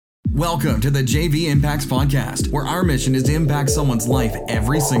Welcome to the JV Impacts Podcast, where our mission is to impact someone's life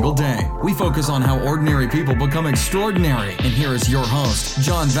every single day. We focus on how ordinary people become extraordinary. And here is your host,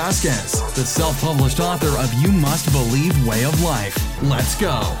 John Vasquez, the self-published author of You Must Believe Way of Life. Let's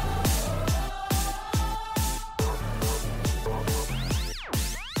go.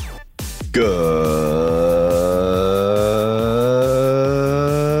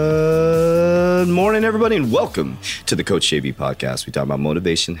 Good morning, everybody, and welcome to the Coach JV Podcast. We talk about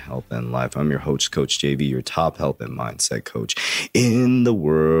motivation, health, and life. I'm your host, Coach JV, your top health and mindset coach in the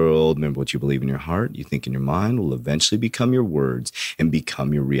world. Remember, what you believe in your heart, you think in your mind, will eventually become your words and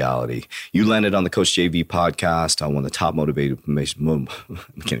become your reality. You landed on the Coach JV Podcast. I'm one of the top motivation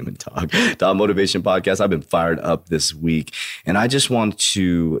podcasts. I've been fired up this week, and I just want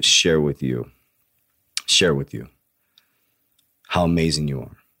to share with you how amazing you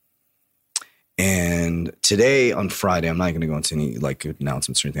are. And today on Friday, I'm not going to go into any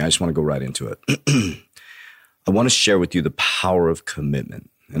announcements or anything. I just want to go right into it. I want to share with you the power of commitment.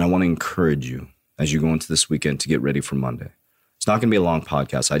 And I want to encourage you as you go into this weekend to get ready for Monday. It's not going to be a long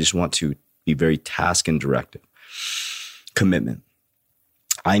podcast. I just want to be very task and directive. Commitment.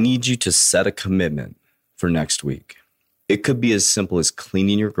 I need you to set a commitment for next week. It could be as simple as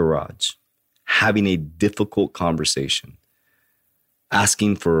cleaning your garage, having a difficult conversation,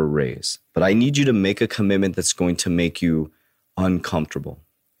 asking for a raise. But I need you to make a commitment that's going to make you uncomfortable.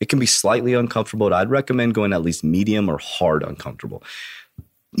 It can be slightly uncomfortable, but I'd recommend going at least medium or hard uncomfortable.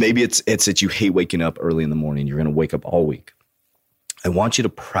 Maybe it's that you hate waking up early in the morning. You're going to wake up all week. I want you to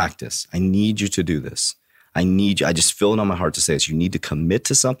practice. I need you to do this. I just feel it on my heart to say this. You need to commit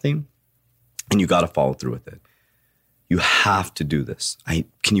to something, and you got to follow through with it. You have to do this.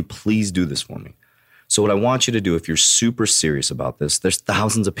 Can you please do this for me? So what I want you to do, if you're super serious about this, there's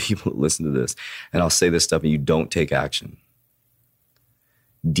thousands of people that listen to this, and I'll say this stuff and you don't take action.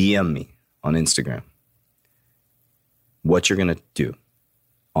 DM me on Instagram what you're going to do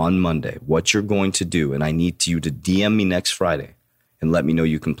on Monday, what you're going to do, and I need you to DM me next Friday and let me know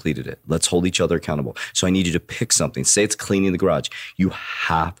you completed it. Let's hold each other accountable. So I need you to pick something. Say it's cleaning the garage. You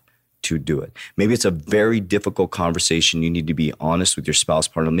have to do it. Maybe it's a very difficult conversation. You need to be honest with your spouse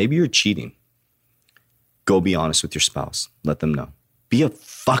partner. Maybe you're cheating. Go be honest with your spouse. Let them know. Be a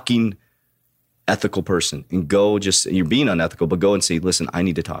fucking ethical person and you're being unethical, but go and say, listen, I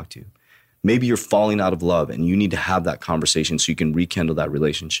need to talk to you. Maybe you're falling out of love and you need to have that conversation so you can rekindle that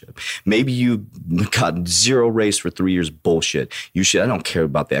relationship. Maybe you got zero raise for 3 years, bullshit. I don't care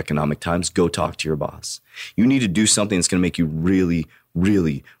about the economic times. Go talk to your boss. You need to do something that's going to make you really,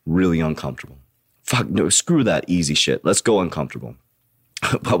 really, really uncomfortable. Fuck no, screw that easy shit. Let's go uncomfortable.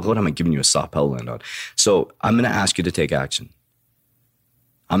 But what am I giving you a soft pedal land on? So I'm going to ask you to take action.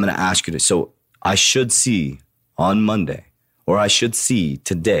 So I should see on Monday, or I should see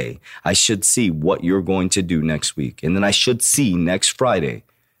today, I should see what you're going to do next week. And then I should see next Friday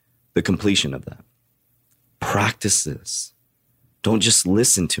the completion of that. Practice this. Don't just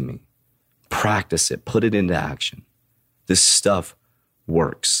listen to me. Practice it. Put it into action. This stuff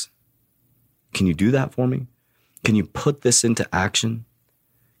works. Can you do that for me? Can you put this into action?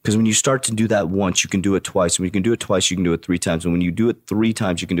 Because when you start to do that once, you can do it twice. When you can do it twice, you can do it 3 times. And when you do it 3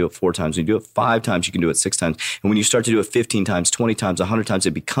 times, you can do it 4 times. When you do it 5 times, you can do it 6 times. And when you start to do it 15 times, 20 times, 100 times,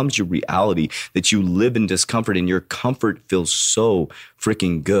 it becomes your reality that you live in discomfort, and your comfort feels so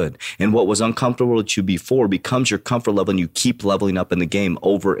freaking good. And what was uncomfortable to you before becomes your comfort level, and you keep leveling up in the game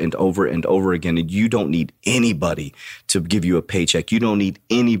over and over and over again. And you don't need anybody to give you a paycheck. You don't need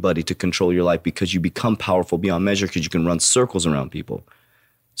anybody to control your life, because you become powerful beyond measure because you can run circles around people.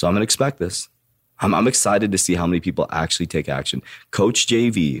 So I'm going to expect this. I'm excited to see how many people actually take action. Coach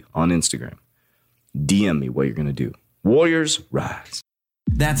JV on Instagram. DM me what you're going to do. Warriors, rise.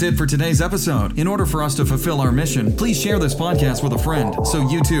 That's it for today's episode. In order for us to fulfill our mission, please share this podcast with a friend so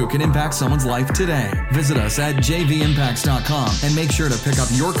you too can impact someone's life today. Visit us at jvimpacts.com and make sure to pick up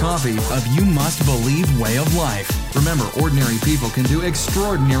your copy of You Must Believe Way of Life. Remember, ordinary people can do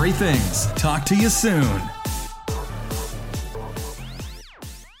extraordinary things. Talk to you soon.